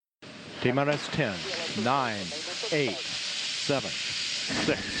T-minus 10, 9, 8, 7,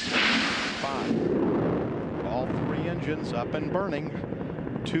 6, 5. All three engines up and burning.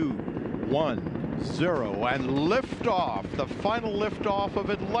 2, 1, 0, and liftoff. The final liftoff of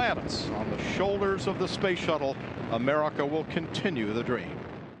Atlantis on the shoulders of the space shuttle. America will continue the dream.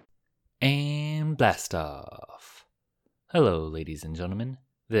 And blast off. Hello, ladies and gentlemen.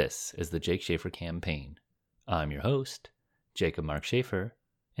 This is the Jake Schafer Campaign. I'm your host, Jacob Mark Schafer,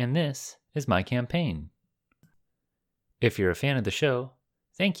 and this is my campaign. If you're a fan of the show,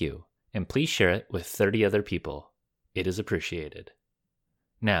 thank you, and please share it with 30 other people. It is appreciated.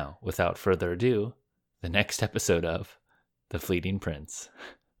 Now, without further ado, the next episode of The Fleeting Prince.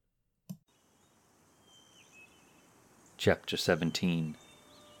 Chapter 17.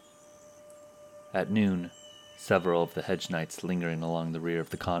 At noon, several of the hedge knights lingering along the rear of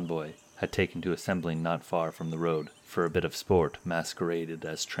the convoy had taken to assembling not far from the road for a bit of sport masqueraded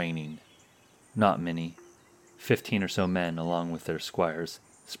as training. Not many, 15 or so men along with their squires,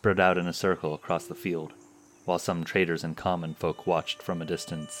 spread out in a circle across the field, while some traders and common folk watched from a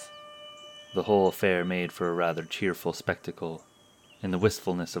distance. The whole affair made for a rather cheerful spectacle, and the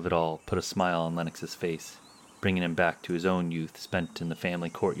wistfulness of it all put a smile on Lennox's face, bringing him back to his own youth spent in the family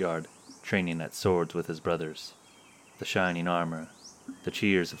courtyard, training at swords with his brothers. The shining armor, the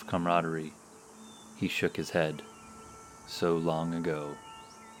cheers of camaraderie. He shook his head. So long ago.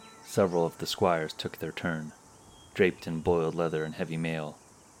 Several of the squires took their turn. Draped in boiled leather and heavy mail,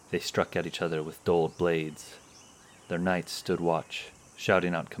 they struck at each other with dulled blades. Their knights stood watch,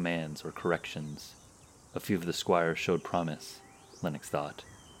 shouting out commands or corrections. A few of the squires showed promise, Lennox thought,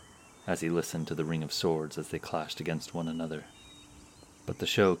 as he listened to the ring of swords as they clashed against one another. But the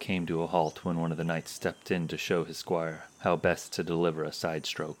show came to a halt when one of the knights stepped in to show his squire how best to deliver a side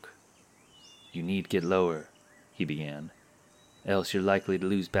stroke. "You need get lower," he began, "else you're likely to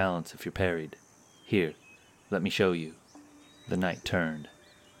lose balance if you're parried. Here, let me show you." The knight turned,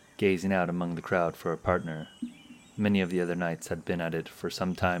 gazing out among the crowd for a partner. Many of the other knights had been at it for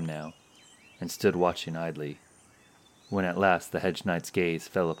some time now, and stood watching idly, when at last the hedge knight's gaze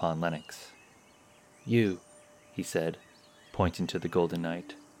fell upon Lennox. "You," he said, pointing to the Golden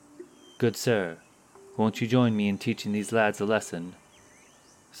Knight. "Good sir, won't you join me in teaching these lads a lesson?"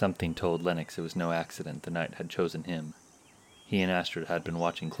 Something told Lennox it was no accident the knight had chosen him. He and Astrid had been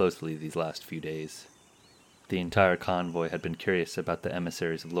watching closely these last few days. The entire convoy had been curious about the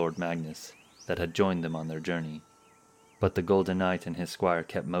emissaries of Lord Magnus that had joined them on their journey, but the Golden Knight and his squire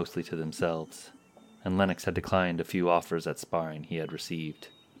kept mostly to themselves, and Lennox had declined a few offers at sparring he had received,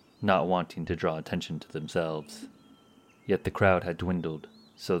 not wanting to draw attention to themselves. Yet the crowd had dwindled,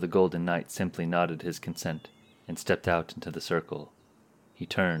 so the Golden Knight simply nodded his consent and stepped out into the circle. He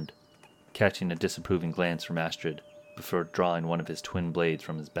turned, catching a disapproving glance from Astrid before drawing one of his twin blades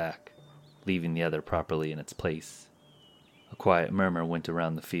from his back, leaving the other properly in its place. A quiet murmur went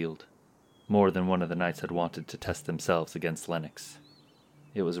around the field. More than one of the knights had wanted to test themselves against Lennox.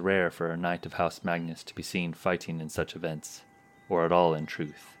 It was rare for a knight of House Magnus to be seen fighting in such events, or at all in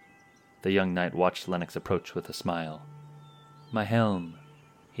truth. The young knight watched Lennox approach with a smile. "My helm,"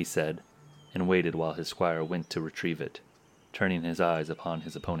 he said, and waited while his squire went to retrieve it, turning his eyes upon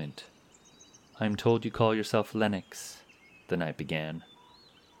his opponent. "I am told you call yourself Lennox," the knight began.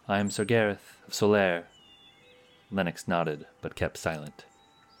 "I am Sir Gareth of Solaire." Lennox nodded, but kept silent.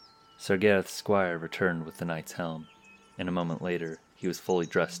 Sir Gareth's squire returned with the knight's helm, and a moment later he was fully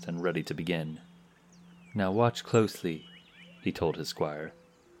dressed and ready to begin. "Now watch closely," he told his squire,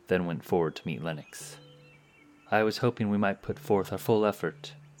 then went forward to meet Lennox. "I was hoping we might put forth our full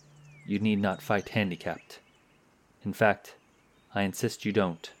effort. You need not fight handicapped. In fact, I insist you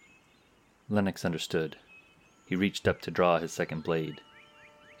don't." Lennox understood. He reached up to draw his second blade.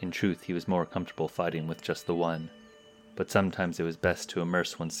 In truth, he was more comfortable fighting with just the one, but sometimes it was best to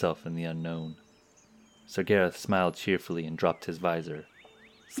immerse oneself in the unknown. Sir Gareth smiled cheerfully and dropped his visor,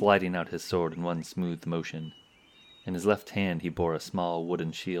 sliding out his sword in one smooth motion. In his left hand he bore a small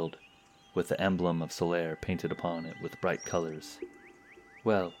wooden shield, with the emblem of Solaire painted upon it with bright colors.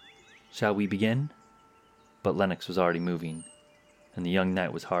 "Well, shall we begin?" But Lennox was already moving, and the young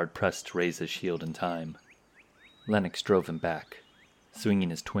knight was hard-pressed to raise his shield in time. Lennox drove him back, swinging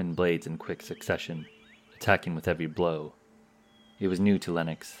his twin blades in quick succession, attacking with every blow. It was new to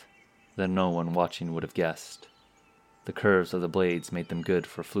Lennox, that no one watching would have guessed. The curves of the blades made them good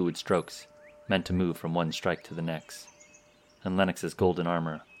for fluid strokes, meant to move from one strike to the next, and Lennox's golden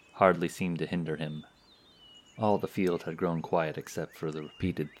armor hardly seemed to hinder him. All the field had grown quiet except for the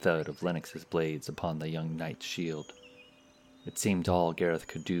repeated thud of Lennox's blades upon the young knight's shield. It seemed all Gareth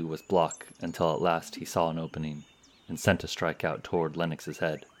could do was block until at last he saw an opening, and sent a strike out toward Lennox's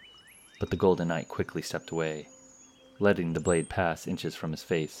head. but the Golden Knight quickly stepped away, letting the blade pass inches from his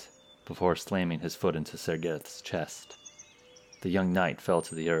face, before slamming his foot into Sergeth's chest. The young knight fell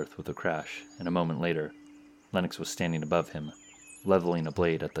to the earth with a crash, and a moment later, Lennox was standing above him, leveling a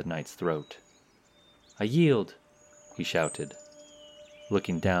blade at the knight's throat. "I yield!" he shouted.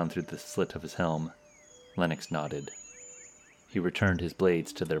 Looking down through the slit of his helm, Lennox nodded. He returned his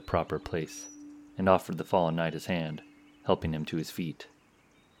blades to their proper place, and offered the fallen knight his hand, helping him to his feet.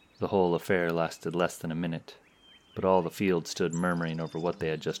 The whole affair lasted less than a minute, but all the field stood murmuring over what they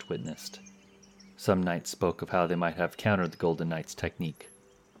had just witnessed. Some knights spoke of how they might have countered the Golden Knight's technique,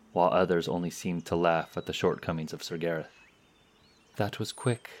 while others only seemed to laugh at the shortcomings of Sir Gareth. "That was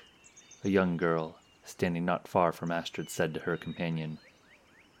quick," a young girl, standing not far from Astrid, said to her companion.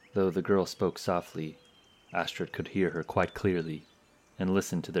 Though the girl spoke softly, Astrid could hear her quite clearly, and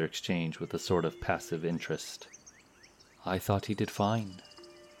listened to their exchange with a sort of passive interest. "I thought he did fine,"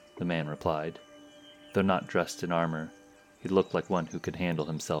 the man replied. Though not dressed in armor, he looked like one who could handle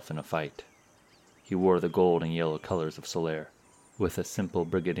himself in a fight. He wore the gold and yellow colors of Solaire, with a simple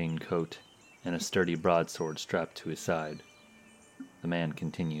brigandine coat and a sturdy broadsword strapped to his side. The man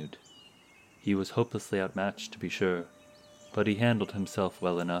continued. "He was hopelessly outmatched, to be sure, but he handled himself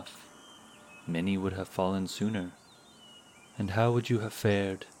well enough. Many would have fallen sooner." "And how would you have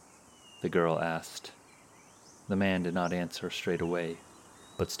fared?" the girl asked. The man did not answer straight away,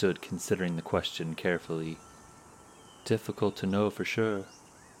 but stood considering the question carefully. "Difficult to know for sure,"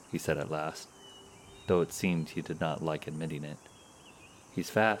 he said at last, though it seemed he did not like admitting it.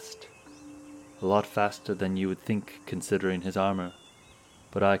 "He's fast. A lot faster than you would think considering his armor,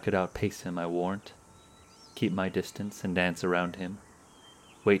 but I could outpace him, I warrant. Keep my distance and dance around him.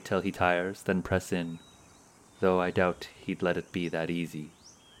 Wait till he tires, then press in, though I doubt he'd let it be that easy."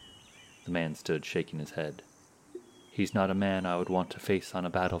 The man stood shaking his head. "He's not a man I would want to face on a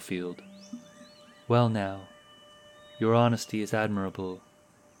battlefield." "Well now, your honesty is admirable,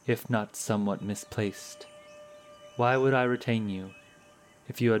 if not somewhat misplaced. Why would I retain you,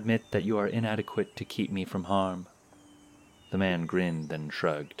 if you admit that you are inadequate to keep me from harm?" The man grinned, then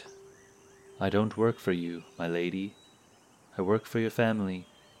shrugged. "I don't work for you, my lady. I work for your family,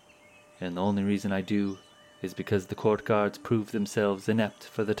 and the only reason I do is because the court guards prove themselves inept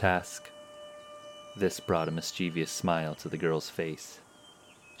for the task." This brought a mischievous smile to the girl's face.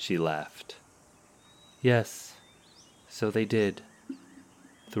 She laughed. "Yes, so they did."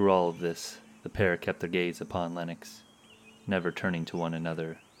 Through all of this, the pair kept their gaze upon Lennox, never turning to one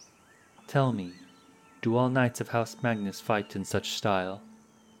another. "Tell me, do all knights of House Magnus fight in such style?"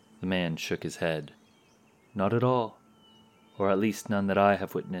 The man shook his head. "Not at all, or at least none that I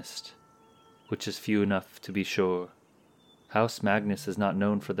have witnessed, which is few enough to be sure. House Magnus is not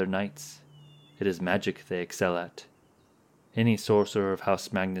known for their knights. It is magic they excel at. Any sorcerer of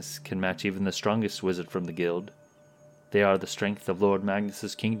House Magnus can match even the strongest wizard from the guild. They are the strength of Lord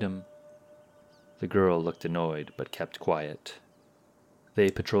Magnus's kingdom." The girl looked annoyed, but kept quiet.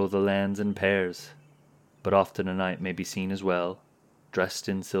 "They patrol the lands in pairs, but often a knight may be seen as well, dressed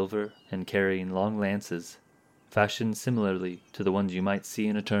in silver and carrying long lances, fashioned similarly to the ones you might see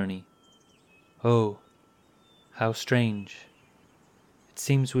in a tourney." "Oh, how strange. It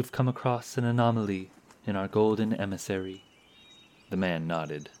seems we've come across an anomaly in our golden emissary." The man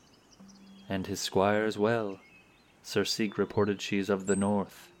nodded. "And his squire as well. Sir Sieg reported she is of the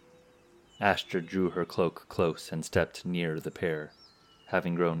north." Astrid drew her cloak close and stepped near the pair,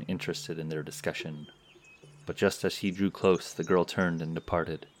 having grown interested in their discussion. But just as he drew close, the girl turned and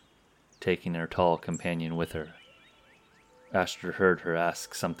departed, taking her tall companion with her. Astrid heard her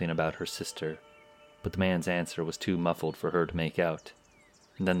ask something about her sister, but the man's answer was too muffled for her to make out,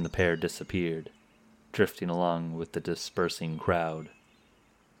 and then the pair disappeared, drifting along with the dispersing crowd.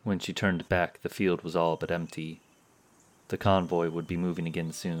 When she turned back, the field was all but empty. The convoy would be moving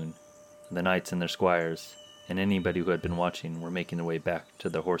again soon, and the knights and their squires, and anybody who had been watching, were making their way back to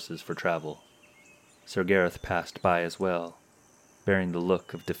their horses for travel. Sir Gareth passed by as well, bearing the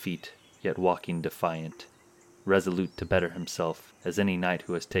look of defeat, yet walking defiant, resolute to better himself as any knight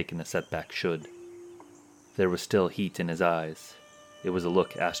who has taken a setback should. There was still heat in his eyes. It was a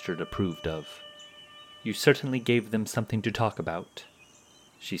look Astrid approved of. "You certainly gave them something to talk about,"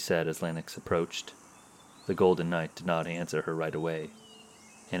 she said as Lennox approached. The Golden Knight did not answer her right away,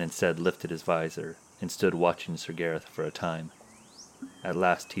 and instead lifted his visor and stood watching Sir Gareth for a time. At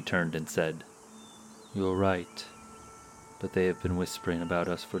last he turned and said, "You're right, but they have been whispering about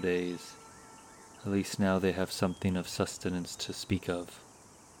us for days. At least now they have something of sustenance to speak of.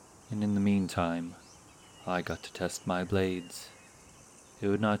 And in the meantime, I got to test my blades. It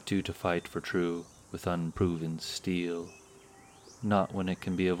would not do to fight for true with unproven steel." Not when it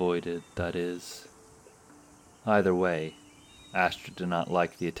can be avoided, that is. Either way, Astrid did not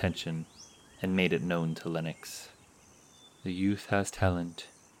like the attention and made it known to Lennox. The youth has talent,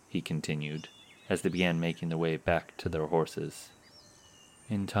 he continued, as they began making their way back to their horses.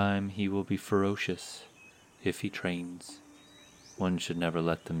 In time he will be ferocious, if he trains. One should never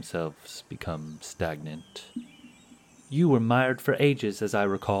let themselves become stagnant. You were mired for ages, as I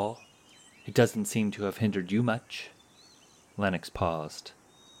recall. It doesn't seem to have hindered you much. Lennox paused.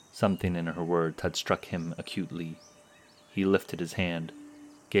 Something in her words had struck him acutely. He lifted his hand,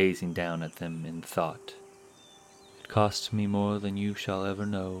 gazing down at them in thought. It cost me more than you shall ever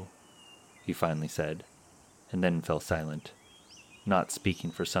know, he finally said, and then fell silent, not speaking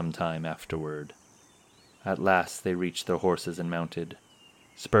for some time afterward. At last they reached their horses and mounted,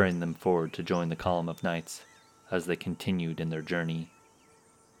 spurring them forward to join the column of knights as they continued in their journey.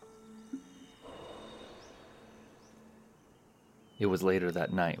 It was later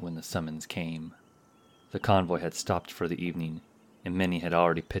that night when the summons came. The convoy had stopped for the evening, and many had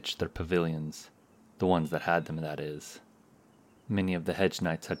already pitched their pavilions, the ones that had them, that is. Many of the hedge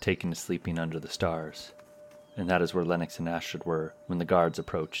knights had taken to sleeping under the stars, and that is where Lennox and Astrid were when the guards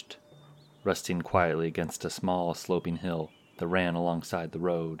approached, resting quietly against a small sloping hill that ran alongside the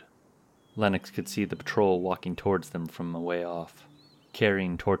road. Lennox could see the patrol walking towards them from a way off,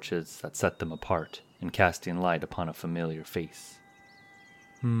 carrying torches that set them apart and casting light upon a familiar face.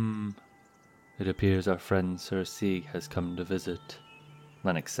 It appears our friend Sir Sieg has come to visit,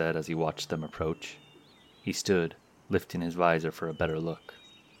 Lennox said as he watched them approach. He stood, lifting his visor for a better look.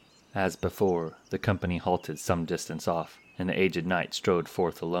 As before, the company halted some distance off, and the aged knight strode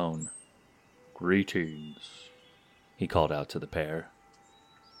forth alone. "Greetings," he called out to the pair.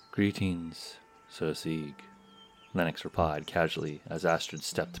 "Greetings, Sir Sieg," Lennox replied casually as Astrid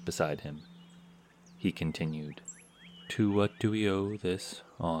stepped beside him. He continued, "To what do we owe this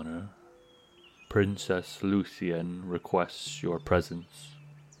honor?" "Princess Luthien requests your presence,"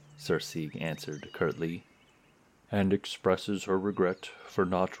 Sir Sieg answered curtly, "and expresses her regret for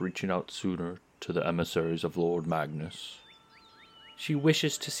not reaching out sooner to the emissaries of Lord Magnus." "She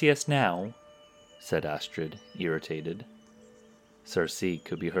wishes to see us now," said Astrid, irritated. Sir Sieg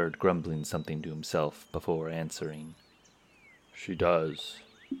could be heard grumbling something to himself before answering. "She does,"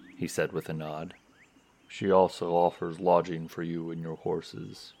 he said with a nod. "She also offers lodging for you and your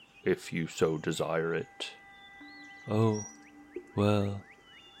horses, if you so desire it." "Oh, well,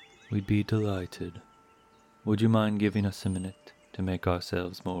 we'd be delighted. Would you mind giving us a minute to make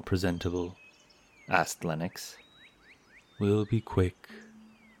ourselves more presentable?" asked Lennox. "We'll be quick."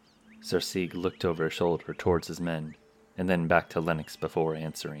 Sir Sieg looked over his shoulder towards his men, and then back to Lennox before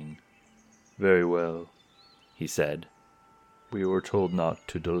answering. "Very well," he said. "We were told not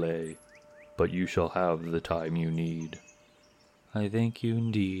to delay, but you shall have the time you need." "I thank you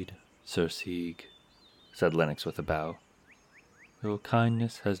indeed, Sir Sieg," said Lennox with a bow. "Your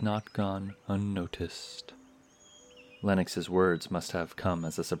kindness has not gone unnoticed." Lennox's words must have come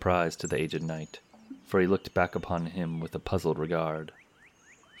as a surprise to the aged knight, for he looked back upon him with a puzzled regard.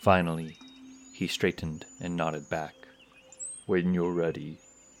 Finally, he straightened and nodded back. "When you're ready,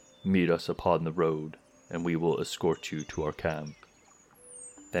 meet us upon the road, and we will escort you to our camp."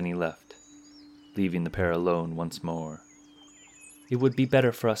 Then he left, leaving the pair alone once more. "It would be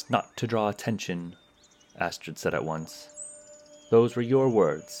better for us not to draw attention," Astrid said at once. "Those were your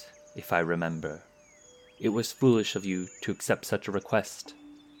words, if I remember. It was foolish of you to accept such a request."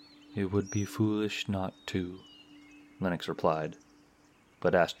 "It would be foolish not to," Lennox replied,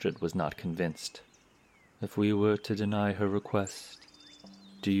 but Astrid was not convinced. "If we were to deny her request,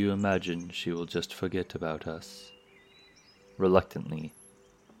 do you imagine she will just forget about us?" Reluctantly,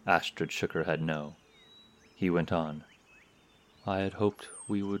 Astrid shook her head no. He went on. "I had hoped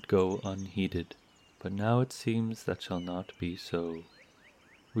we would go unheeded, but now it seems that shall not be so.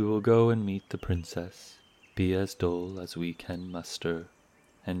 We will go and meet the princess, be as dull as we can muster,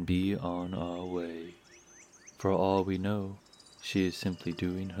 and be on our way. For all we know, she is simply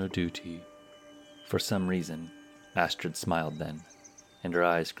doing her duty." For some reason, Astrid smiled then, and her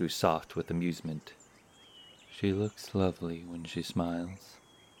eyes grew soft with amusement. "She looks lovely when she smiles,"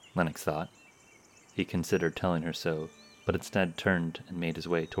 Lennox thought. He considered telling her so, but instead turned and made his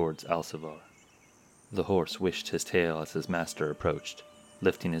way towards Alcivar. The horse wished his tail as his master approached,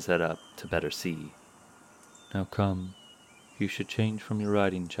 lifting his head up to better see. "Now come, you should change from your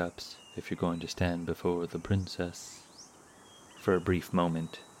riding chaps if you're going to stand before the princess." For a brief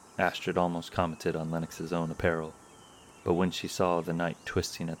moment, Astrid almost commented on Lennox's own apparel, but when she saw the knight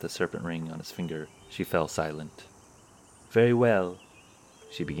twisting at the serpent ring on his finger, she fell silent. "Very well,"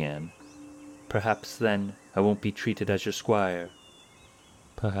 she began. "Perhaps, then, I won't be treated as your squire,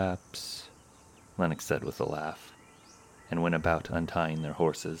 Perhaps, Lennox said with a laugh, and went about untying their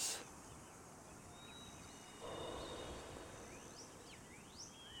horses.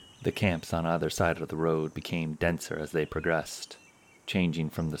 The camps on either side of the road became denser as they progressed, changing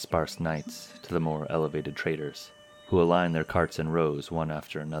from the sparse knights to the more elevated traders, who aligned their carts in rows one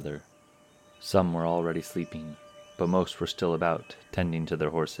after another. Some were already sleeping, but most were still about, tending to their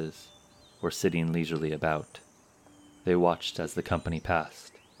horses, or sitting leisurely about. They watched as the company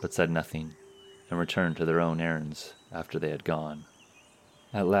passed, but said nothing, and returned to their own errands after they had gone.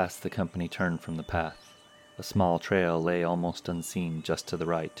 At last the company turned from the path. A small trail lay almost unseen just to the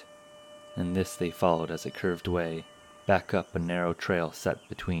right, and this they followed as it curved away, back up a narrow trail set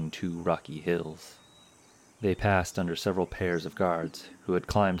between two rocky hills. They passed under several pairs of guards, who had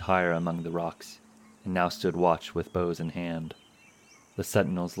climbed higher among the rocks, and now stood watch with bows in hand. The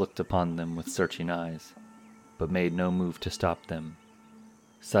sentinels looked upon them with searching eyes, but made no move to stop them.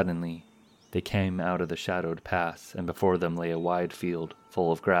 Suddenly, they came out of the shadowed pass, and before them lay a wide field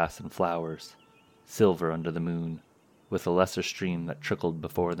full of grass and flowers, silver under the moon, with a lesser stream that trickled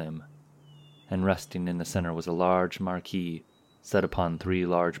before them. And resting in the center was a large marquee set upon 3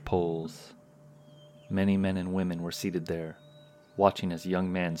 large poles. Many men and women were seated there, watching as a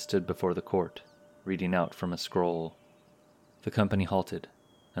young man stood before the court, reading out from a scroll. The company halted,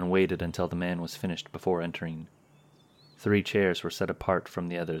 and waited until the man was finished before entering. 3 chairs were set apart from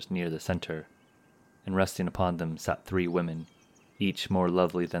the others near the center, and resting upon them sat 3 women, each more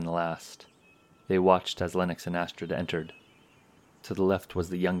lovely than the last. They watched as Lennox and Astrid entered. To the left was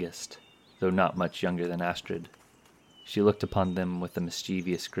the youngest, though not much younger than Astrid. She looked upon them with a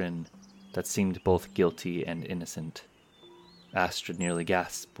mischievous grin that seemed both guilty and innocent. Astrid nearly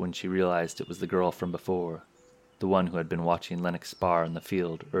gasped when she realized it was the girl from before, the one who had been watching Lennox spar in the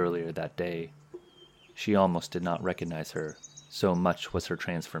field earlier that day. She almost did not recognize her, so much was her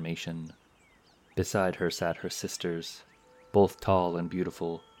transformation. Beside her sat her sisters, both tall and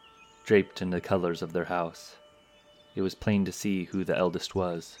beautiful, draped in the colors of their house. It was plain to see who the eldest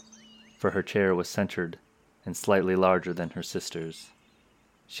was, for her chair was centered and slightly larger than her sister's.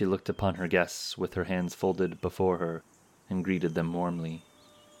 She looked upon her guests with her hands folded before her and greeted them warmly.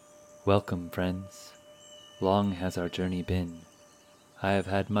 "Welcome, friends. Long has our journey been. I have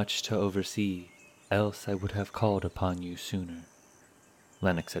had much to oversee, else I would have called upon you sooner."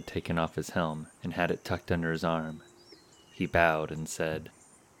 Lennox had taken off his helm and had it tucked under his arm. He bowed and said,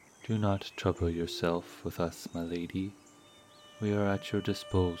 "Do not trouble yourself with us, my lady. We are at your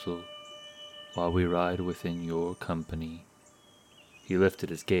disposal, while we ride within your company." He lifted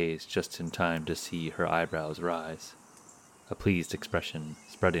his gaze just in time to see her eyebrows rise, a pleased expression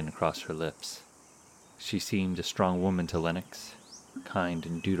spreading across her lips. She seemed a strong woman to Lennox, kind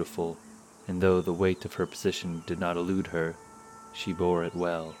and dutiful, and though the weight of her position did not elude her, she bore it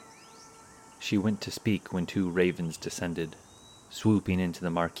well. She went to speak when 2 ravens descended, swooping into the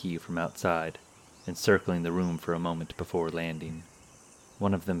marquee from outside, and circling the room for a moment before landing.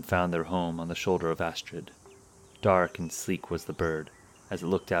 One of them found their home on the shoulder of Astrid. Dark and sleek was the bird, as it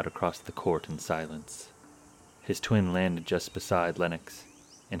looked out across the court in silence. His twin landed just beside Lennox,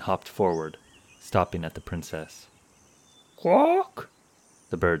 and hopped forward, stopping at the princess. "Quack!"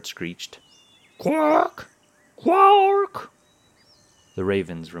 the bird screeched. "Quack! Quack!" The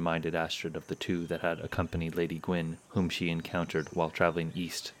ravens reminded Astrid of the 2 that had accompanied Lady Gwyn, whom she encountered while traveling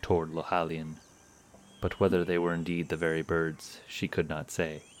east toward Lohalion. But whether they were indeed the very birds, she could not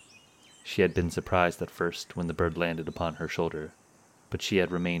say. She had been surprised at first when the bird landed upon her shoulder, but she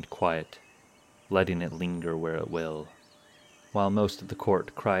had remained quiet, letting it linger where it will. While most of the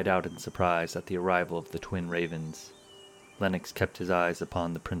court cried out in surprise at the arrival of the twin ravens, Lennox kept his eyes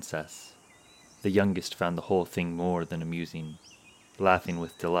upon the princess. The youngest found the whole thing more than amusing, laughing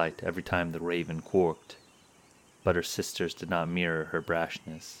with delight every time the raven quarked. But her sisters did not mirror her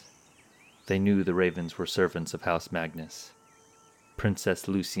brashness. They knew the ravens were servants of House Magnus. Princess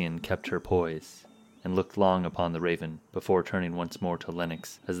Lucian kept her poise, and looked long upon the raven before turning once more to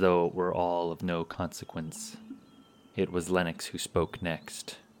Lennox as though it were all of no consequence. It was Lennox who spoke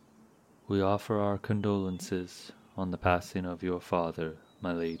next. "We offer our condolences on the passing of your father,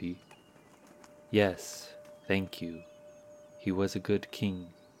 my lady." "Yes, thank you. He was a good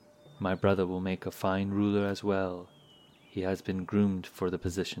king. My brother will make a fine ruler as well. He has been groomed for the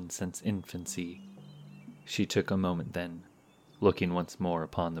position since infancy." She took a moment then, looking once more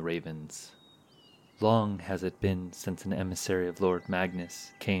upon the ravens. "Long has it been since an emissary of Lord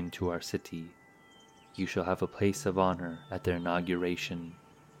Magnus came to our city. You shall have a place of honor at their inauguration."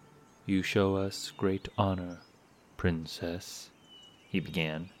 "You show us great honor, princess," he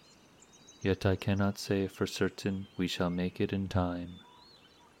began. "Yet I cannot say for certain we shall make it in time.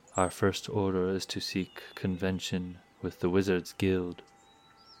 Our first order is to seek convention with the Wizards Guild,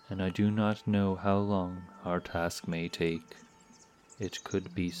 and I do not know how long our task may take. It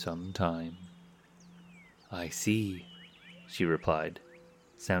could be some time." "I see," she replied,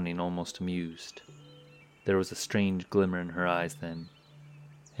 sounding almost amused. There was a strange glimmer in her eyes then,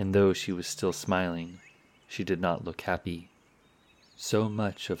 and though she was still smiling, she did not look happy. "So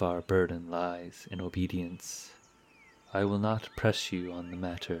much of our burden lies in obedience. I will not press you on the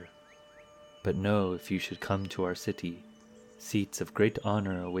matter, but know if you should come to our city, seats of great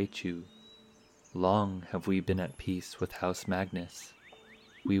honor await you. Long have we been at peace with House Magnus.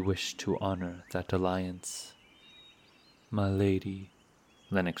 We wish to honor that alliance." "My lady,"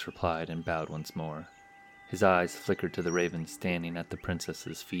 Lennox replied and bowed once more. His eyes flickered to the raven standing at the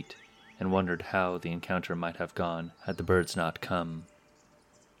princess's feet, and wondered how the encounter might have gone had the birds not come.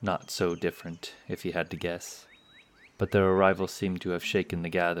 Not so different, if he had to guess. But their arrival seemed to have shaken the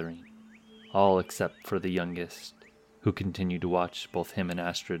gathering, all except for the youngest, who continued to watch both him and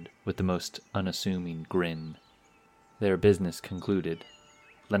Astrid with the most unassuming grin. Their business concluded,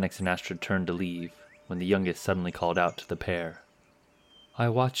 Lennox and Astrid turned to leave, when the youngest suddenly called out to the pair. "I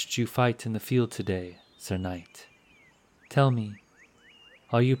watched you fight in the field today, Sir Knight. Tell me,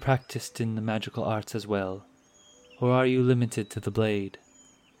 are you practiced in the magical arts as well, or are you limited to the blade?"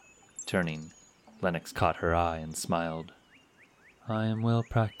 Turning, Lennox caught her eye and smiled. "I am well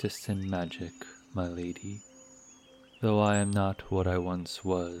practiced in magic, my lady, though I am not what I once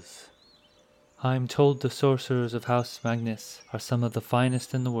was. I am told the sorcerers of House Magnus are some of the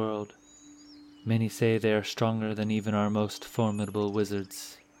finest in the world. Many say they are stronger than even our most formidable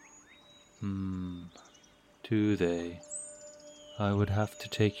wizards." Do they? I would have to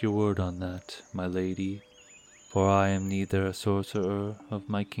take your word on that, my lady, for I am neither a sorcerer of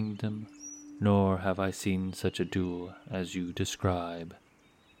my kingdom, nor have I seen such a duel as you describe."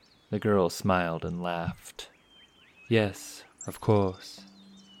 The girl smiled and laughed. "Yes, of course,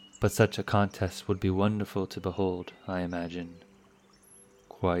 but such a contest would be wonderful to behold, I imagine."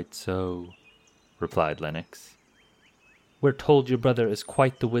 "Quite so," replied Lennox. "We're told your brother is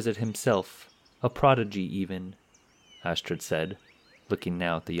quite the wizard himself, a prodigy even," Astrid said, looking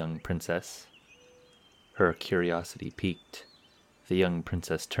now at the young princess. Her curiosity piqued. The young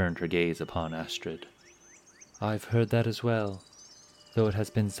princess turned her gaze upon Astrid. "I've heard that as well, though it has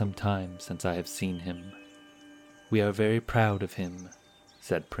been some time since I have seen him. We are very proud of him,"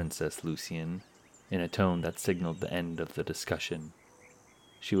 said Princess Lucienne, in a tone that signaled the end of the discussion.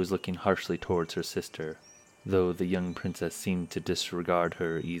 She was looking harshly towards her sister, though the young princess seemed to disregard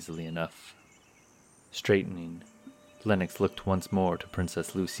her easily enough. Straightening, Lennox looked once more to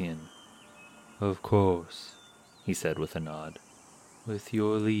Princess Lucienne. "Of course," he said with a nod. "With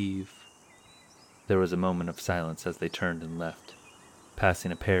your leave." There was a moment of silence as they turned and left,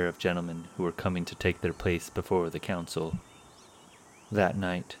 passing a pair of gentlemen who were coming to take their place before the council. That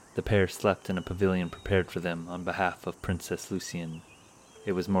night, the pair slept in a pavilion prepared for them on behalf of Princess Lucienne.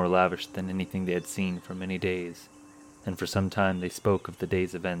 It was more lavish than anything they had seen for many days, and for some time they spoke of the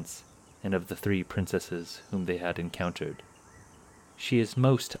day's events and of the 3 princesses whom they had encountered. "She is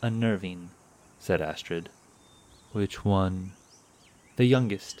most unnerving," said Astrid. "Which one?" "The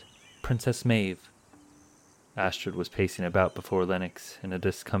youngest, Princess Maeve." Astrid was pacing about before Lennox in a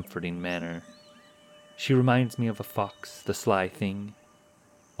discomforting manner. "She reminds me of a fox, the sly thing,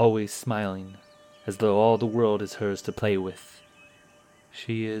 always smiling, as though all the world is hers to play with."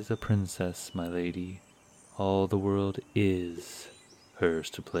 "She is a princess, my lady. All the world is hers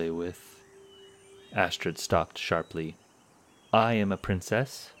to play with." Astrid stopped sharply. "I am a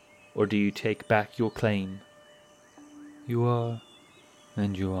princess, or do you take back your claim?" "You are,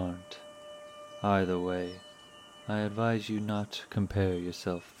 and you aren't. Either way, I advise you not to compare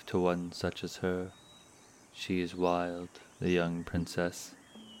yourself to one such as her. She is wild, the young princess,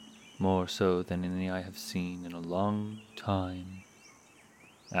 more so than any I have seen in a long time."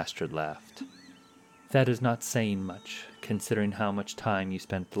 Astrid laughed. "That is not saying much, considering how much time you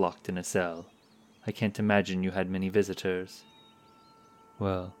spent locked in a cell. I can't imagine you had many visitors."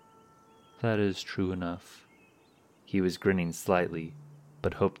 "Well, that is true enough." He was grinning slightly,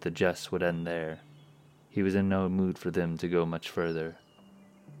 but hoped the jest would end there. He was in no mood for them to go much further.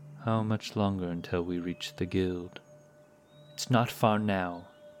 "How much longer until we reach the guild?" "It's not far now.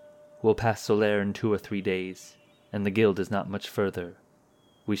 We'll pass Solaire in 2 or 3 days, and the guild is not much further.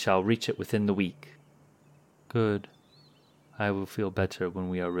 We shall reach it within the week." "Good. I will feel better when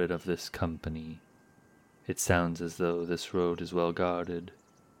we are rid of this company. It sounds as though this road is well guarded.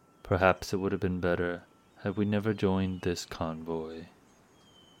 Perhaps it would have been better had we never joined this convoy."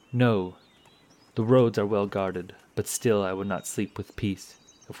 "No, the roads are well guarded, but still I would not sleep with peace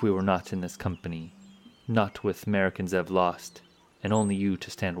if we were not in this company, not with Merikantsev lost, and only you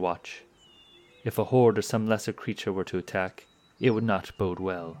to stand watch. If a horde or some lesser creature were to attack, it would not bode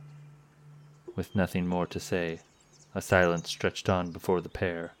well." With nothing more to say, a silence stretched on before the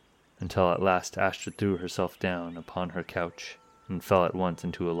pair, until at last Astrid threw herself down upon her couch and fell at once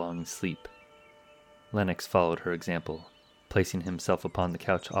into a long sleep. Lennox followed her example, placing himself upon the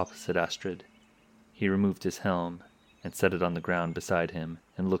couch opposite Astrid. He removed his helm and set it on the ground beside him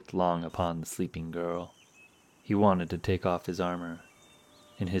and looked long upon the sleeping girl. He wanted to take off his armor.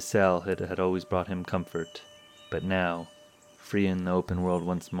 In his cell it had always brought him comfort, but now, free in the open world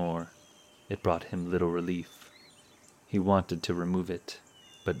once more, it brought him little relief. He wanted to remove it,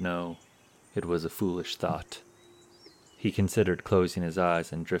 but no, it was a foolish thought. He considered closing his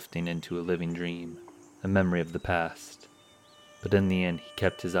eyes and drifting into a living dream, a memory of the past, but in the end he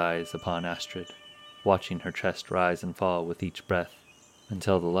kept his eyes upon Astrid, watching her chest rise and fall with each breath,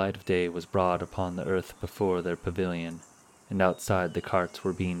 until the light of day was broad upon the earth before their pavilion, and outside the carts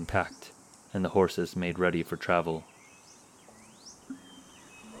were being packed, and the horses made ready for travel.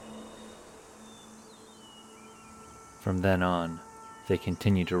 From then on, they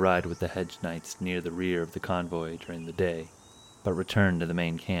continued to ride with the hedge knights near the rear of the convoy during the day, but returned to the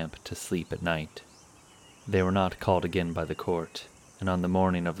main camp to sleep at night. They were not called again by the court, and on the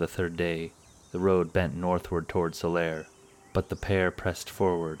morning of the third day, the road bent northward toward Solaire, but the pair pressed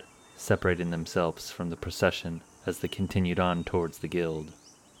forward, separating themselves from the procession as they continued on towards the guild.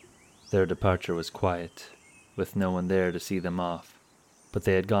 Their departure was quiet, with no one there to see them off, but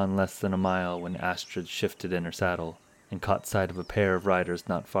they had gone less than a mile when Astrid shifted in her saddle and caught sight of a pair of riders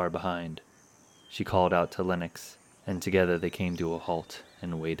not far behind. She called out to Lennox, and together they came to a halt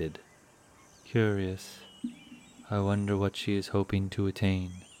and waited. "Curious. I wonder what she is hoping to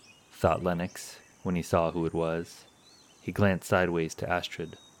attain," thought Lennox when he saw who it was. He glanced sideways to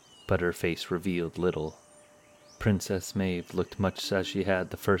Astrid, but her face revealed little. Princess Maeve looked much as she had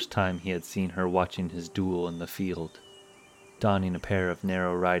the first time he had seen her watching his duel in the field, donning a pair of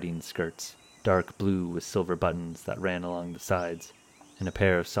narrow riding skirts, dark blue with silver buttons that ran along the sides, and a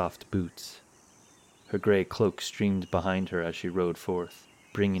pair of soft boots. Her gray cloak streamed behind her as she rode forth,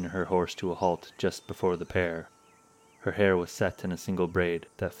 bringing her horse to a halt just before the pair. Her hair was set in a single braid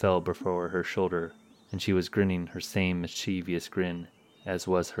that fell before her shoulder, and she was grinning her same mischievous grin, as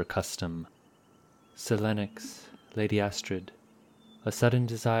was her custom. "Sir Lennox, Lady Astrid, a sudden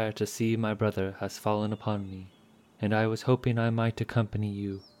desire to see my brother has fallen upon me, and I was hoping I might accompany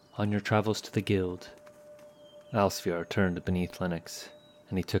you on your travels to the guild." Alsviar turned beneath Lennox,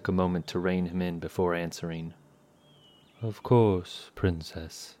 and he took a moment to rein him in before answering. "Of course,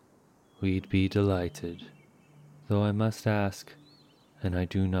 Princess, we'd be delighted, though I must ask, and I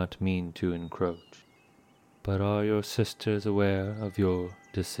do not mean to encroach, but are your sisters aware of your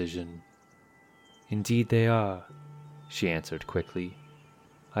decision?" "Indeed they are," she answered quickly.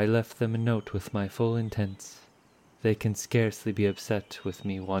 "I left them a note with my full intents. They can scarcely be upset with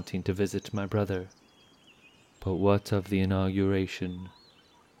me wanting to visit my brother." "But what of the inauguration?"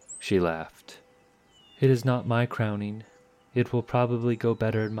 She laughed. "It is not my crowning. It will probably go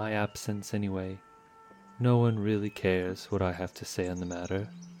better in my absence anyway. No one really cares what I have to say on the matter."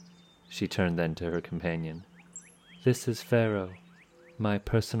 She turned then to her companion. "This is Pharaoh, my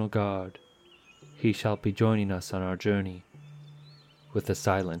personal guard. He shall be joining us on our journey." With a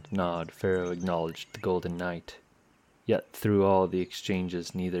silent nod, Pharaoh acknowledged the Golden Knight. Yet through all the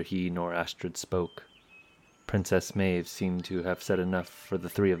exchanges neither he nor Astrid spoke. Princess Maeve seemed to have said enough for the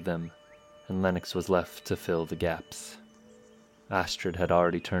three of them, and Lennox was left to fill the gaps. Astrid had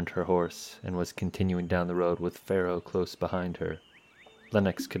already turned her horse, and was continuing down the road with Pharaoh close behind her.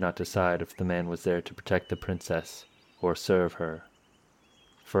 Lennox could not decide if the man was there to protect the princess, or serve her.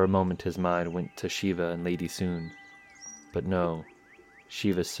 For a moment his mind went to Shiva and Lady Soon, but no,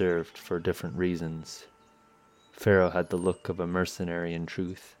 Shiva served for different reasons. Pharaoh had the look of a mercenary in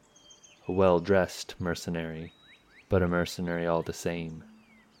truth, a well-dressed mercenary, but a mercenary all the same.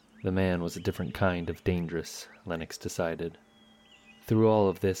 The man was a different kind of dangerous, Lennox decided. Through all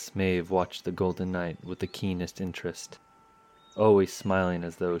of this, Maeve watched the Golden Knight with the keenest interest, always smiling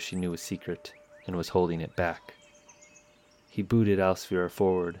as though she knew a secret and was holding it back. He booted Alsviar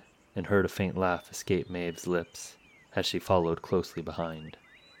forward and heard a faint laugh escape Maeve's lips as she followed closely behind.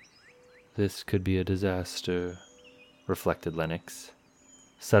 "This could be a disaster," reflected Lennox,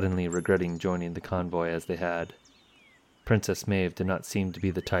 suddenly regretting joining the convoy as they had. Princess Maeve did not seem to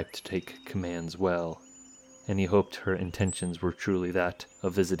be the type to take commands well, and he hoped her intentions were truly that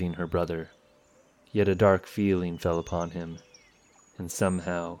of visiting her brother. Yet a dark feeling fell upon him, and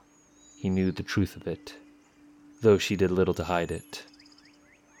somehow he knew the truth of it, though she did little to hide it.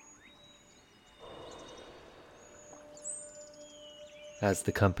 As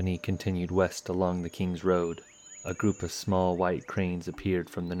the company continued west along the King's Road, a group of small white cranes appeared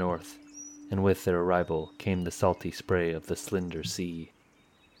from the north, and with their arrival came the salty spray of the slender sea.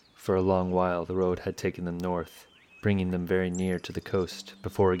 For a long while the road had taken them north, bringing them very near to the coast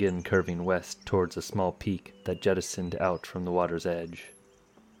before again curving west towards a small peak that jettisoned out from the water's edge.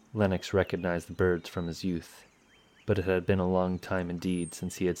 Lennox recognized the birds from his youth, but it had been a long time indeed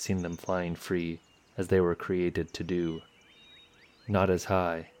since he had seen them flying free as they were created to do. Not as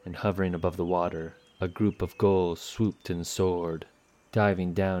high, and hovering above the water, a group of gulls swooped and soared,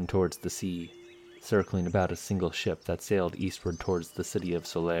 diving down towards the sea, circling about a single ship that sailed eastward towards the city of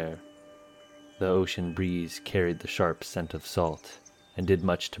Solaire. The ocean breeze carried the sharp scent of salt, and did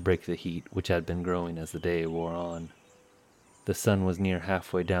much to break the heat which had been growing as the day wore on. The sun was near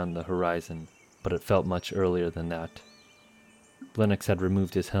halfway down the horizon, but it felt much earlier than that. Lennox had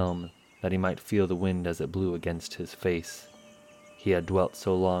removed his helm, that he might feel the wind as it blew against his face. He had dwelt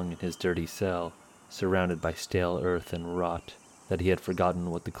so long in his dirty cell, surrounded by stale earth and rot, that he had forgotten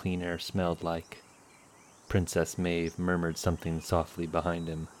what the clean air smelled like. Princess Maeve murmured something softly behind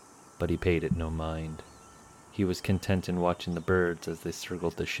him, but he paid it no mind. He was content in watching the birds as they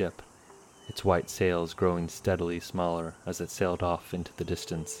circled the ship, its white sails growing steadily smaller as it sailed off into the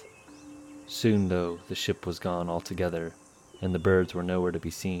distance. Soon, though, the ship was gone altogether, and the birds were nowhere to be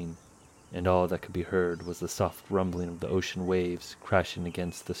seen, and all that could be heard was the soft rumbling of the ocean waves crashing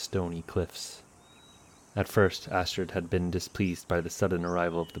against the stony cliffs. At first Astrid had been displeased by the sudden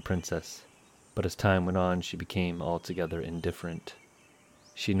arrival of the princess, but as time went on she became altogether indifferent.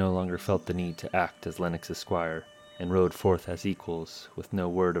 She no longer felt the need to act as Lennox's squire, and rode forth as equals, with no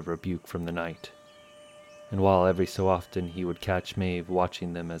word of rebuke from the knight. And while every so often he would catch Maeve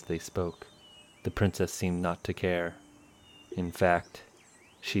watching them as they spoke, the princess seemed not to care. In fact,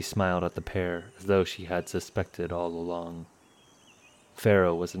 she smiled at the pair as though she had suspected all along.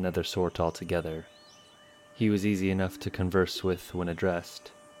 Pharaoh was another sort altogether. He was easy enough to converse with when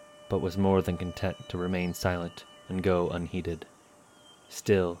addressed, but was more than content to remain silent and go unheeded.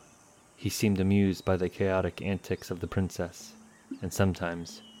 Still, he seemed amused by the chaotic antics of the princess, and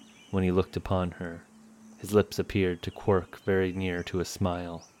sometimes, when he looked upon her, his lips appeared to quirk very near to a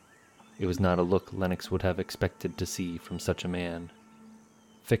smile. It was not a look Lennox would have expected to see from such a man.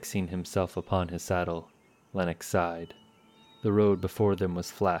 Fixing himself upon his saddle, Lennox sighed. The road before them was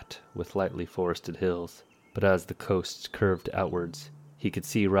flat, with lightly forested hills, but as the coast curved outwards, he could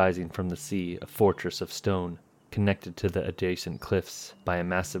see rising from the sea a fortress of stone, connected to the adjacent cliffs by a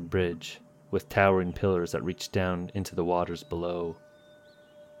massive bridge, with towering pillars that reached down into the waters below.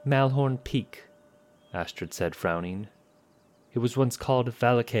 "Malhorn Peak," Astrid said, frowning. "It was once called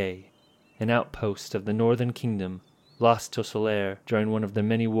Valaquais, an outpost of the northern kingdom, lost to Solaire during one of their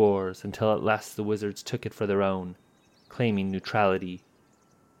many wars until at last the wizards took it for their own, claiming neutrality."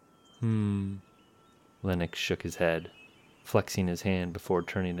 Lennox shook his head, flexing his hand before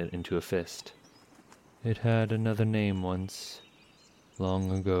turning it into a fist. "It had another name once,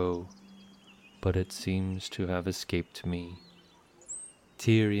 long ago, but it seems to have escaped me."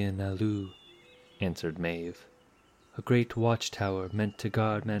 "Tyrian Alu," answered Maeve. "A great watchtower meant to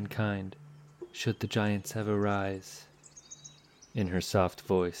guard mankind, should the giants ever rise." In her soft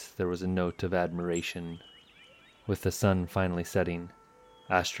voice there was a note of admiration. With the sun finally setting,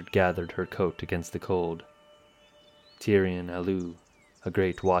 Astrid gathered her coat against the cold. Tyrian Alu, a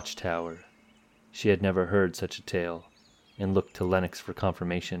great watchtower. She had never heard such a tale, and looked to Lennox for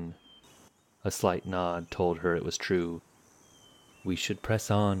confirmation. A slight nod told her it was true. "We should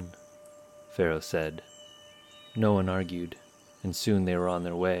press on," Pharaoh said. No one argued, and soon they were on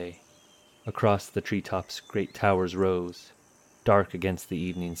their way. Across the treetops great towers rose, dark against the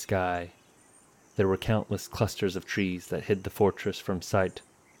evening sky. There were countless clusters of trees that hid the fortress from sight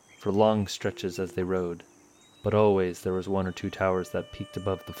for long stretches as they rode, but always there was one or two towers that peeked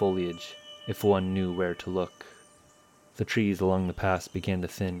above the foliage, if one knew where to look. The trees along the pass began to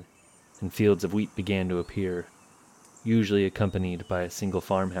thin, and fields of wheat began to appear, usually accompanied by a single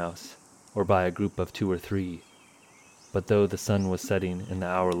farmhouse, or by a group of 2 or 3. But though the sun was setting and the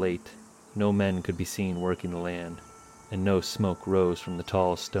hour late, no men could be seen working the land, and no smoke rose from the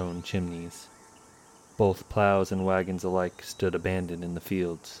tall stone chimneys. Both plows and wagons alike stood abandoned in the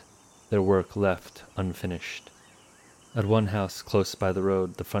fields, their work left unfinished. At one house close by the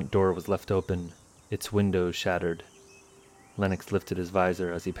road the front door was left open, its windows shattered. Lennox lifted his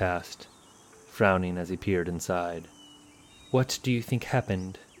visor as he passed, frowning as he peered inside. "What do you think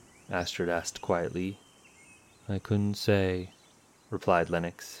happened?" Astrid asked quietly. "I couldn't say," replied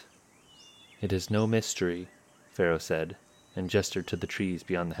Lennox. "It is no mystery," Pharaoh said, and gestured to the trees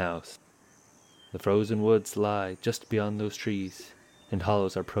beyond the house. "The frozen woods lie just beyond those trees, and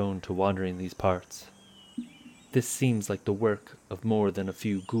hollows are prone to wandering these parts. This seems like the work of more than a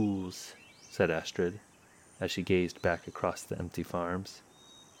few ghouls, said Astrid, as she gazed back across the empty farms.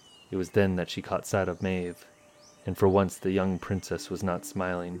 It was then that she caught sight of Maeve, and for once the young princess was not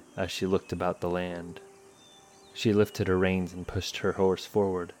smiling as she looked about the land. She lifted her reins and pushed her horse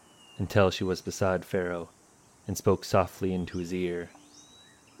forward until she was beside Pharaoh, and spoke softly into his ear.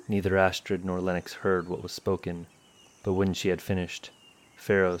 Neither Astrid nor Lennox heard what was spoken, but when she had finished,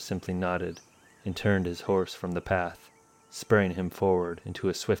 Pharaoh simply nodded and turned his horse from the path, spurring him forward into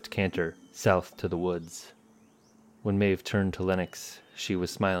a swift canter south to the woods. When Maeve turned to Lennox, she was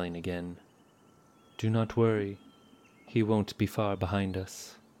smiling again. "Do not worry. He won't be far behind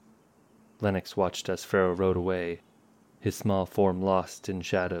us." Lennox watched as Pharaoh rode away, his small form lost in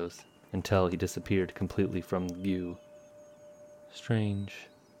shadows until he disappeared completely from view. Strange.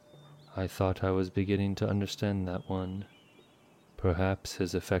 I thought I was beginning to understand that one. Perhaps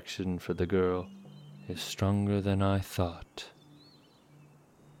his affection for the girl is stronger than I thought.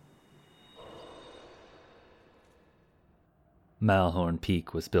 Malhorn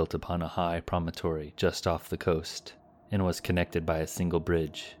Peak was built upon a high promontory just off the coast, and was connected by a single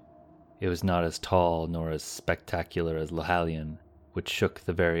bridge. It was not as tall nor as spectacular as Lehalion, which shook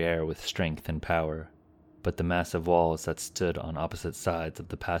the very air with strength and power, but the massive walls that stood on opposite sides of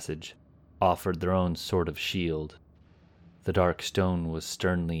the passage offered their own sort of shield. The dark stone was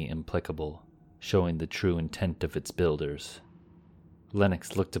sternly implacable, showing the true intent of its builders.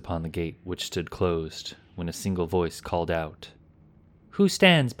 Lennox looked upon the gate, which stood closed, when a single voice called out, "Who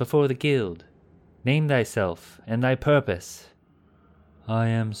stands before the guild? Name thyself and thy purpose." "I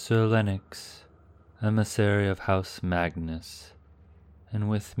am Sir Lennox, emissary of House Magnus, and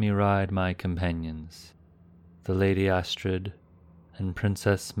with me ride my companions, the Lady Astrid and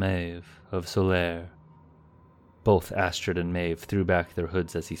Princess Maeve of Solaire." Both Astrid and Maeve threw back their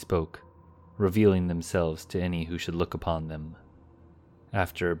hoods as he spoke, revealing themselves to any who should look upon them.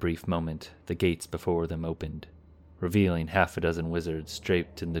 After a brief moment, the gates before them opened, revealing half a dozen wizards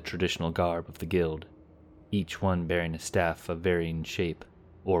draped in the traditional garb of the guild, each one bearing a staff of varying shape,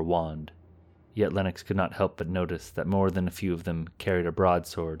 or wand. Yet Lennox could not help but notice that more than a few of them carried a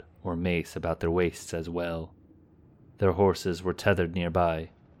broadsword or mace about their waists as well. Their horses were tethered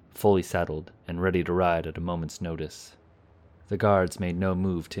nearby, fully saddled and ready to ride at a moment's notice. The guards made no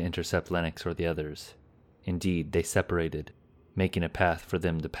move to intercept Lennox or the others. Indeed, they separated, making a path for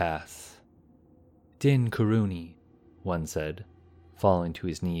them to pass. "Din Karuni," one said, falling to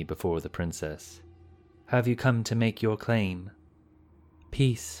his knee before the princess. "Have you come to make your claim?"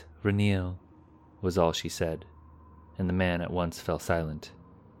 "Peace, Ranil," was all she said, and the man at once fell silent,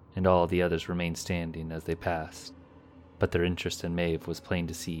 and all the others remained standing as they passed. But their interest in Maeve was plain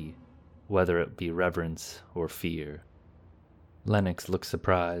to see, whether it be reverence or fear. Lennox looked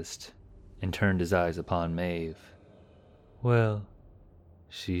surprised, and turned his eyes upon Maeve. "Well,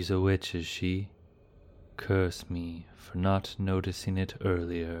 she's a witch, is she? Curse me for not noticing it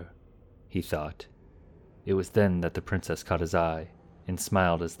earlier," he thought. It was then that the princess caught his eye, and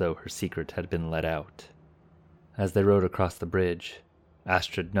smiled as though her secret had been let out. As they rode across the bridge,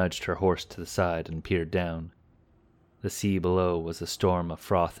 Astrid nudged her horse to the side and peered down. The sea below was a storm of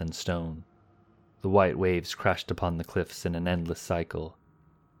froth and stone. The white waves crashed upon the cliffs in an endless cycle.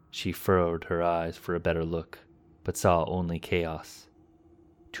 She furrowed her eyes for a better look, but saw only chaos.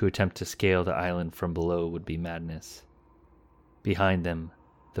 To attempt to scale the island from below would be madness. Behind them,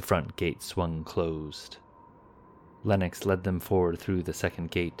 the front gate swung closed. Lennox led them forward through the second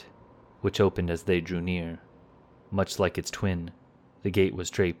gate, which opened as they drew near. Much like its twin, the gate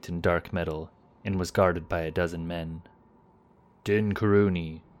was draped in dark metal and was guarded by a dozen men. "Din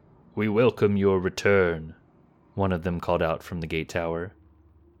Karuni, we welcome your return," one of them called out from the gate tower,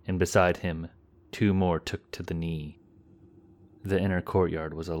 and beside him, two more took to the knee. The inner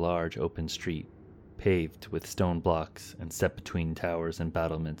courtyard was a large open street, paved with stone blocks and set between towers and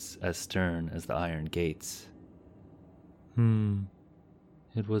battlements as stern as the iron gates.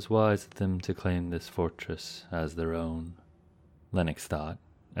 It was wise of them to claim this fortress as their own, Lennox thought,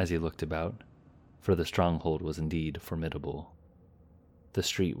 as he looked about, for the stronghold was indeed formidable. The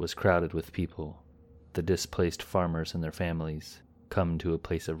street was crowded with people, the displaced farmers and their families, come to a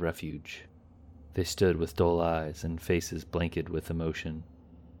place of refuge. They stood with dull eyes and faces blanketed with emotion,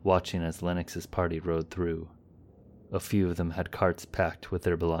 watching as Lennox's party rode through. A few of them had carts packed with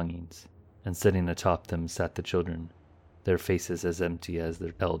their belongings, and sitting atop them sat the children, their faces as empty as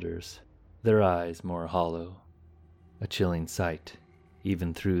their elders, their eyes more hollow. A chilling sight,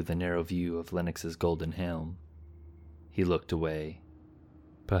 even through the narrow view of Lennox's golden helm. He looked away.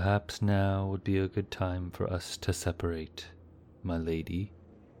 "Perhaps now would be a good time for us to separate," my lady,"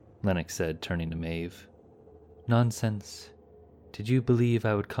 Lennox said, turning to Maeve. "Nonsense. Did you believe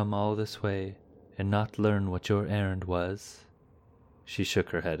I would come all this way and not learn what your errand was?" She shook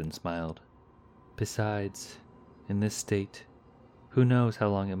her head and smiled. "Besides, in this state, who knows how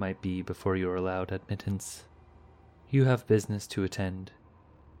long it might be before you are allowed admittance? You have business to attend.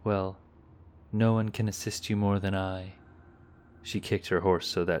 Well, no one can assist you more than I." She kicked her horse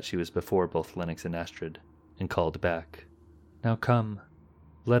so that she was before both Lennox and Astrid, and called back, "Now come,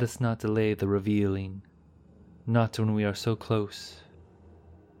 let us not delay the revealing. Not when we are so close."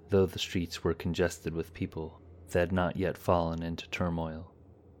 Though the streets were congested with people, they had not yet fallen into turmoil,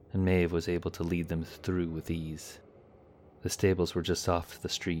 and Maeve was able to lead them through with ease. The stables were just off the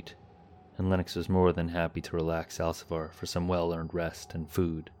street, and Lennox was more than happy to relax Alcivar for some well-earned rest and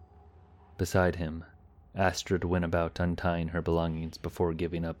food. Beside him, Astrid went about untying her belongings before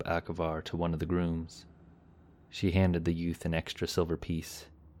giving up Achavar to one of the grooms. She handed the youth an extra silver piece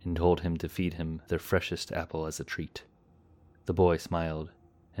and told him to feed him their freshest apple as a treat. The boy smiled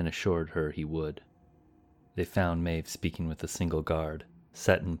and assured her he would. They found Maeve speaking with a single guard,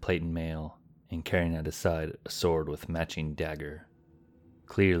 set in plate and mail, and carrying at his side a sword with matching dagger.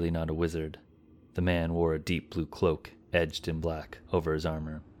 Clearly not a wizard, the man wore a deep blue cloak edged in black over his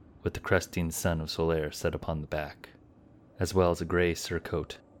armor, with the cresting sun of Solaire set upon the back, as well as a grey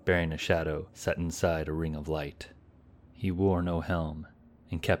surcoat bearing a shadow set inside a ring of light. He wore no helm,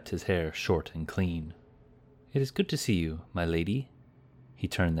 and kept his hair short and clean. "It is good to see you, my lady," he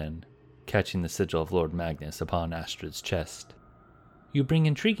turned then, catching the sigil of Lord Magnus upon Astrid's chest. "You bring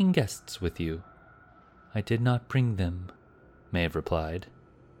intriguing guests with you." "I did not bring them," Maeve replied.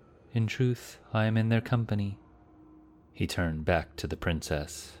 "In truth, I am in their company." He turned back to the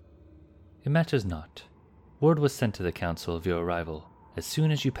princess. "It matters not. Word was sent to the council of your arrival as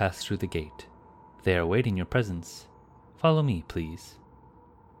soon as you passed through the gate. They are awaiting your presence. Follow me, please."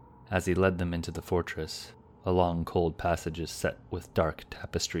 As he led them into the fortress, along cold passages set with dark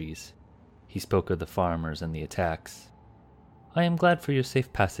tapestries, he spoke of the farmers and the attacks. "I am glad for your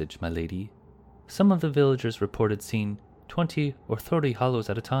safe passage, my lady. Some of the villagers reported seeing 20 or 30 hollows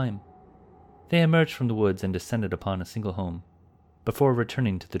at a time. They emerged from the woods and descended upon a single home, before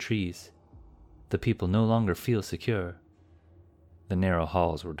returning to the trees. The people no longer feel secure." The narrow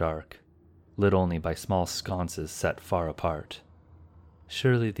halls were dark, lit only by small sconces set far apart.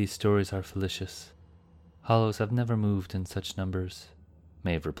 "Surely these stories are fallacious. Hollows have never moved in such numbers,"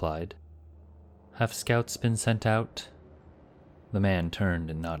 Maeve replied. "Have scouts been sent out?" The man turned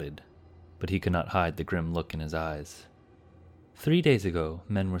and nodded, but he could not hide the grim look in his eyes. 3 days ago,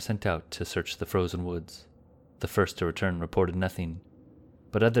 men were sent out to search the frozen woods. The first to return reported nothing,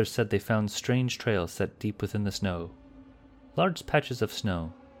 but others said they found strange trails set deep within the snow, large patches of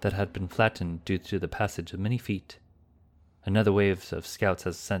snow that had been flattened due to the passage of many feet. Another wave of scouts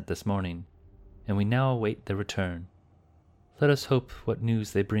has sent this morning, and we now await their return. Let us hope what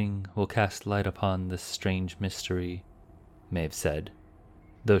news they bring will cast light upon this strange mystery," Maeve said,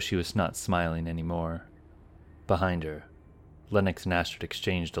 though she was not smiling any more. Behind her, Lennox and Astrid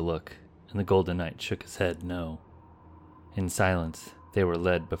exchanged a look, and the Golden Knight shook his head no. In silence, they were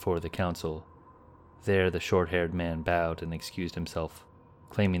led before the council. There the short-haired man bowed and excused himself,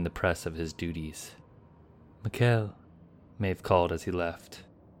 claiming the press of his duties. "Mikhail," Maeve called as he left.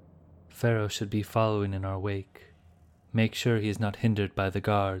 "Pharaoh should be following in our wake. Make sure he is not hindered by the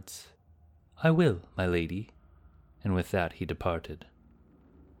guards." "I will, my lady." And with that he departed.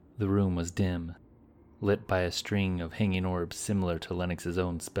 The room was dim, lit by a string of hanging orbs similar to Lennox's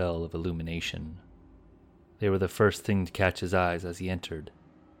own spell of illumination. They were the first thing to catch his eyes as he entered,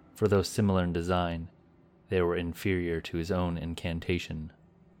 for though similar in design, they were inferior to his own incantation.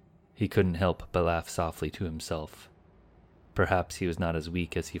 He couldn't help but laugh softly to himself. Perhaps he was not as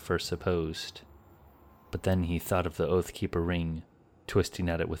weak as he first supposed, but then he thought of the Oathkeeper ring, twisting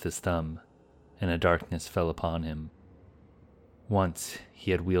at it with his thumb, and a darkness fell upon him. Once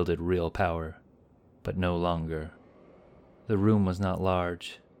he had wielded real power, but no longer. The room was not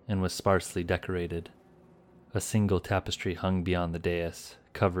large, and was sparsely decorated. A single tapestry hung beyond the dais,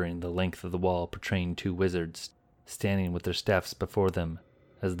 covering the length of the wall, portraying 2 wizards, standing with their staffs before them,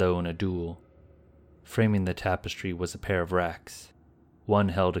 as though in a duel. Framing the tapestry was a pair of racks. One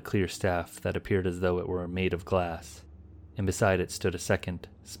held a clear staff that appeared as though it were made of glass, and beside it stood a second,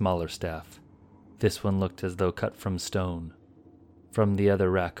 smaller staff. This one looked as though cut from stone. From the other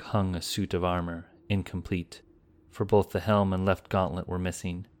rack hung a suit of armor, incomplete, for both the helm and left gauntlet were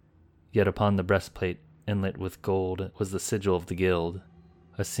missing. Yet upon the breastplate, inlet with gold, was the sigil of the guild.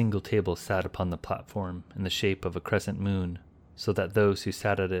 A single table sat upon the platform in the shape of a crescent moon, so that those who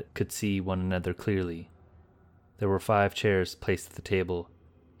sat at it could see one another clearly. There were 5 chairs placed at the table,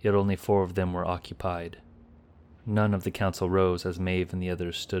 yet only 4 of them were occupied. None of the council rose as Maeve and the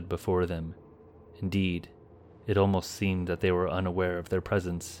others stood before them. Indeed, it almost seemed that they were unaware of their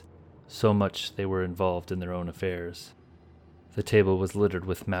presence, so much they were involved in their own affairs. The table was littered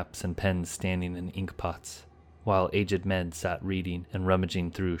with maps and pens standing in ink pots, while aged men sat reading and rummaging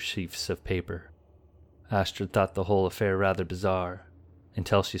through sheafs of paper. Astrid thought the whole affair rather bizarre,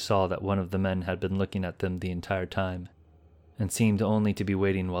 until she saw that one of the men had been looking at them the entire time, and seemed only to be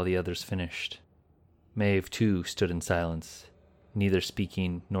waiting while the others finished. Maeve, too, stood in silence, neither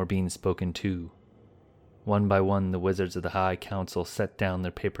speaking nor being spoken to. One by one the wizards of the High Council set down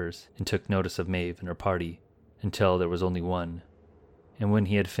their papers and took notice of Maeve and her party, until there was only one. And when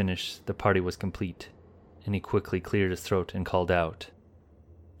he had finished, the party was complete, and he quickly cleared his throat and called out,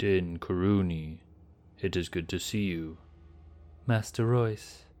 "Din Kuruni, it is good to see you." "Master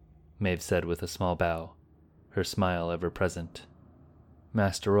Royce," Maeve said with a small bow, her smile ever present.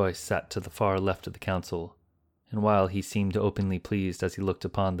 Master Royce sat to the far left of the council, and while he seemed openly pleased as he looked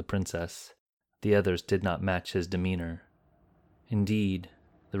upon the princess, the others did not match his demeanor. Indeed,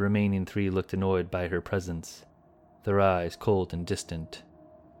 the remaining 3 looked annoyed by her presence, their eyes cold and distant.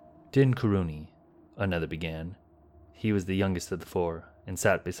 "Din Kuruni," another began. He was the youngest of the 4, and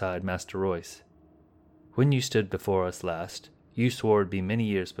sat beside Master Royce. "When you stood before us last, you swore it would be many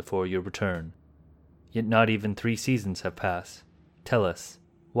years before your return. Yet not even 3 seasons have passed. Tell us,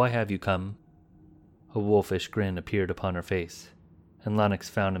 why have you come?" A wolfish grin appeared upon her face, and Lennox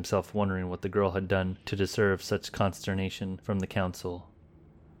found himself wondering what the girl had done to deserve such consternation from the council.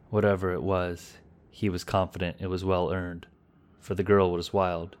 Whatever it was, he was confident it was well earned, for the girl was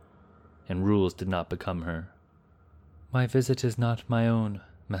wild, and rules did not become her. "My visit is not my own,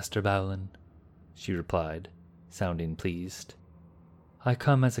 Master Bowlin," she replied, sounding pleased. "I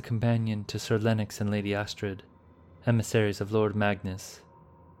come as a companion to Sir Lennox and Lady Astrid, emissaries of Lord Magnus.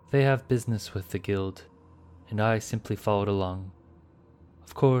 They have business with the guild, and I simply followed along.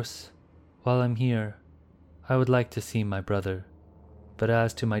 Of course, while I'm here, I would like to see my brother, but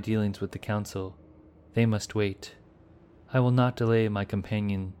as to my dealings with the council, they must wait. I will not delay my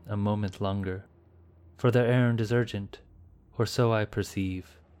companion a moment longer, for their errand is urgent, or so I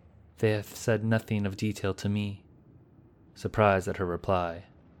perceive. They have said nothing of detail to me." Surprised at her reply,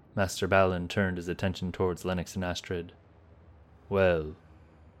 Master Balin turned his attention towards Lennox and Astrid. "Well,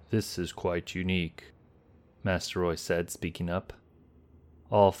 this is quite unique," Master Royce said, speaking up.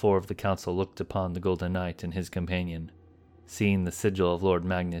 All 4 of the council looked upon the Golden Knight and his companion, seeing the sigil of Lord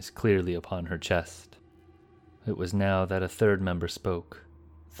Magnus clearly upon her chest. It was now that a 3rd member spoke,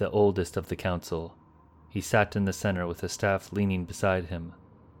 the oldest of the council. He sat in the center with a staff leaning beside him.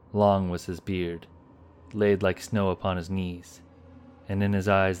 Long was his beard, laid like snow upon his knees, and in his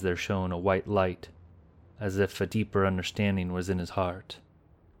eyes there shone a white light, as if a deeper understanding was in his heart.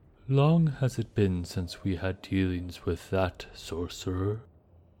 "Long has it been since we had dealings with that sorcerer.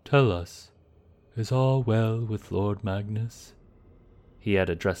 Tell us, is all well with Lord Magnus?" He had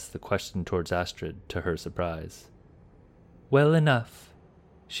addressed the question towards Astrid, to her surprise. "Well enough,"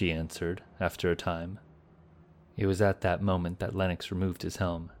 she answered, after a time. It was at that moment that Lennox removed his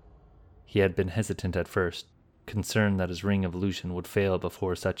helm. He had been hesitant at first, concerned that his ring of illusion would fail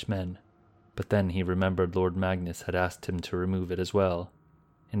before such men, but then he remembered Lord Magnus had asked him to remove it as well,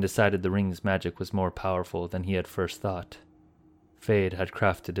 and decided the ring's magic was more powerful than he had first thought. Fade had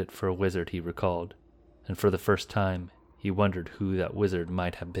crafted it for a wizard, he recalled, and for the first time he wondered who that wizard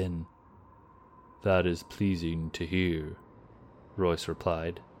might have been. "That is pleasing to hear," Royce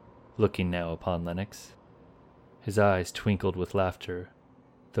replied, looking now upon Lennox. His eyes twinkled with laughter,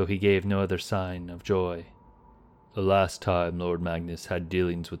 though he gave no other sign of joy. "The last time Lord Magnus had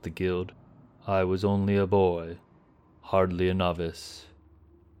dealings with the guild, I was only a boy, hardly a novice."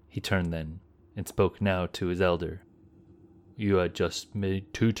 He turned then, and spoke now to his elder. "You had just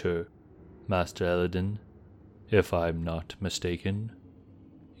made tutor, Master Eladin, if I am not mistaken."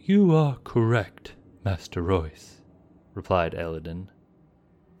 "You are correct, Master Royce," replied Eladin.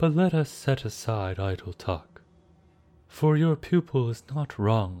 "But let us set aside idle talk, for your pupil is not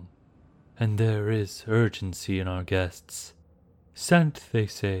wrong, and there is urgency in our guests. Sent, they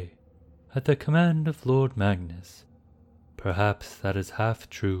say, at the command of Lord Magnus. Perhaps that is half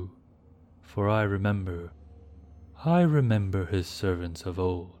true, for I remember his servants of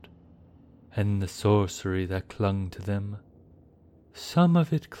old, and the sorcery that clung to them. Some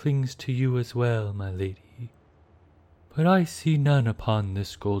of it clings to you as well, my lady, but I see none upon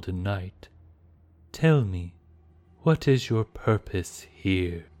this golden night. Tell me, what is your purpose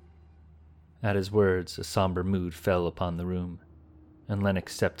here?" At his words, a somber mood fell upon the room, and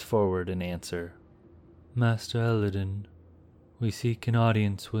Lennox stepped forward in answer. Master Eladin, we seek an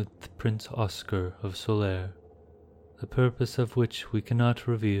audience with Prince Oscar of Solaire, the purpose of which we cannot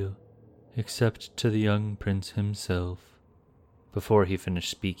reveal except to the young prince himself. Before he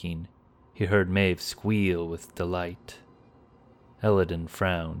finished speaking, he heard Maeve squeal with delight. Eladin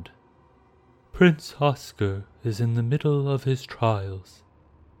frowned. Prince Oscar is in the middle of his trials.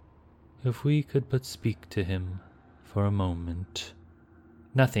 If we could but speak to him for a moment.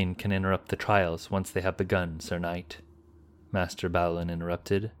 Nothing can interrupt the trials once they have begun, Sir Knight, Master Balin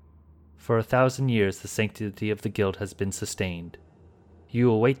interrupted. For 1,000 years the sanctity of the guild has been sustained. You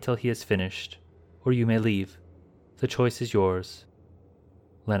will wait till he is finished, or you may leave. The choice is yours.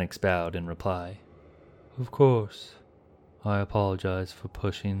 Lennox bowed in reply. Of course. I apologize for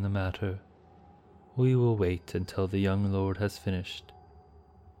pushing the matter. We will wait until the young lord has finished.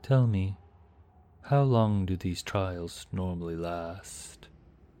 Tell me, how long do these trials normally last?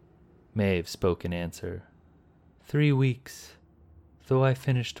 Maeve spoke in answer. 3 weeks, though I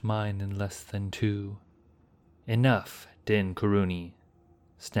finished mine in less than 2. Enough, Din Kuruni,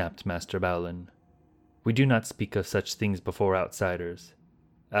 snapped Master Balin. We do not speak of such things before outsiders.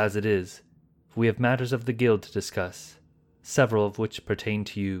 As it is, we have matters of the guild to discuss, several of which pertain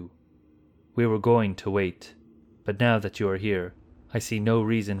to you. We were going to wait, but now that you are here, I see no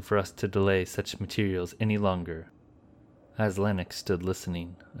reason for us to delay such materials any longer. As Lennox stood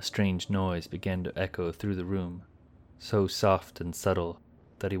listening, a strange noise began to echo through the room, so soft and subtle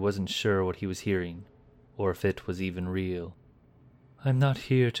that he wasn't sure what he was hearing, or if it was even real. I'm not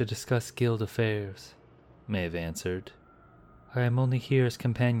here to discuss guild affairs, Maeve answered. I am only here as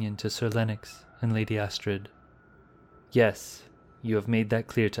companion to Sir Lennox and Lady Astrid. Yes, you have made that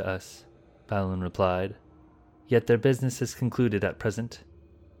clear to us, Balin replied. Yet their business is concluded at present.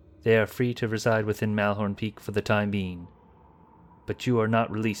 They are free to reside within Malhorn Peak for the time being. But you are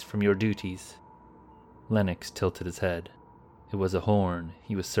not released from your duties. Lennox tilted his head. It was a horn,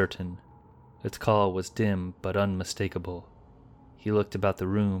 he was certain. Its call was dim but unmistakable. He looked about the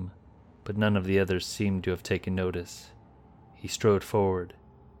room, but none of the others seemed to have taken notice. He strode forward.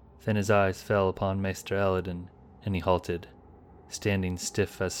 Then his eyes fell upon Maester Eladin, and he halted, standing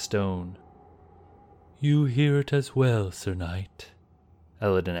stiff as stone. You hear it as well, Sir Knight?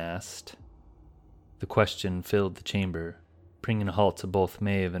 Eladin asked. The question filled the chamber, bringing a halt to both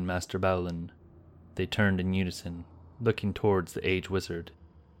Maeve and Master Balin. They turned in unison, looking towards the aged wizard.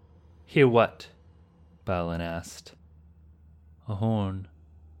 Hear what? Balin asked. A horn,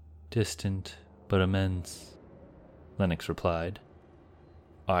 distant but immense, Lennox replied.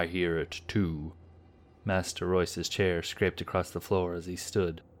 I hear it too. Master Royce's chair scraped across the floor as he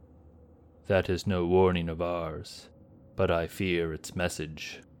stood. That is no warning of ours, but I fear its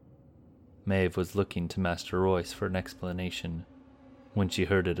message. Maeve was looking to Master Royce for an explanation, when she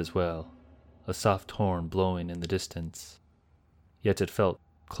heard it as well, a soft horn blowing in the distance. Yet it felt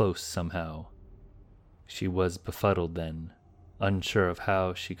close somehow. She was befuddled then, unsure of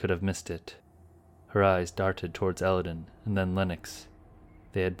how she could have missed it. Her eyes darted towards Eladin and then Lennox.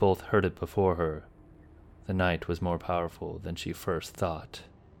 They had both heard it before her. The night was more powerful than she first thought.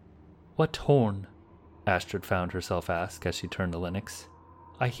 What horn? Astrid found herself ask as she turned to Lennox.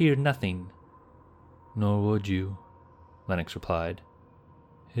 I hear nothing. Nor would you, Lennox replied.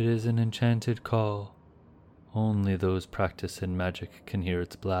 It is an enchanted call. Only those practiced in magic can hear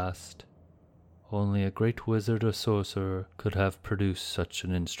its blast. Only a great wizard or sorcerer could have produced such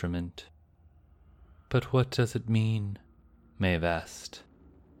an instrument. But what does it mean? Maeve asked.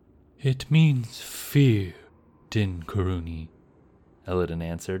 It means fear, Din Kuruni, Eladin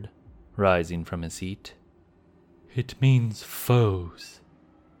answered, rising from his seat. It means foes.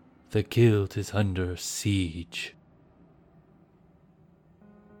 The guild is under siege.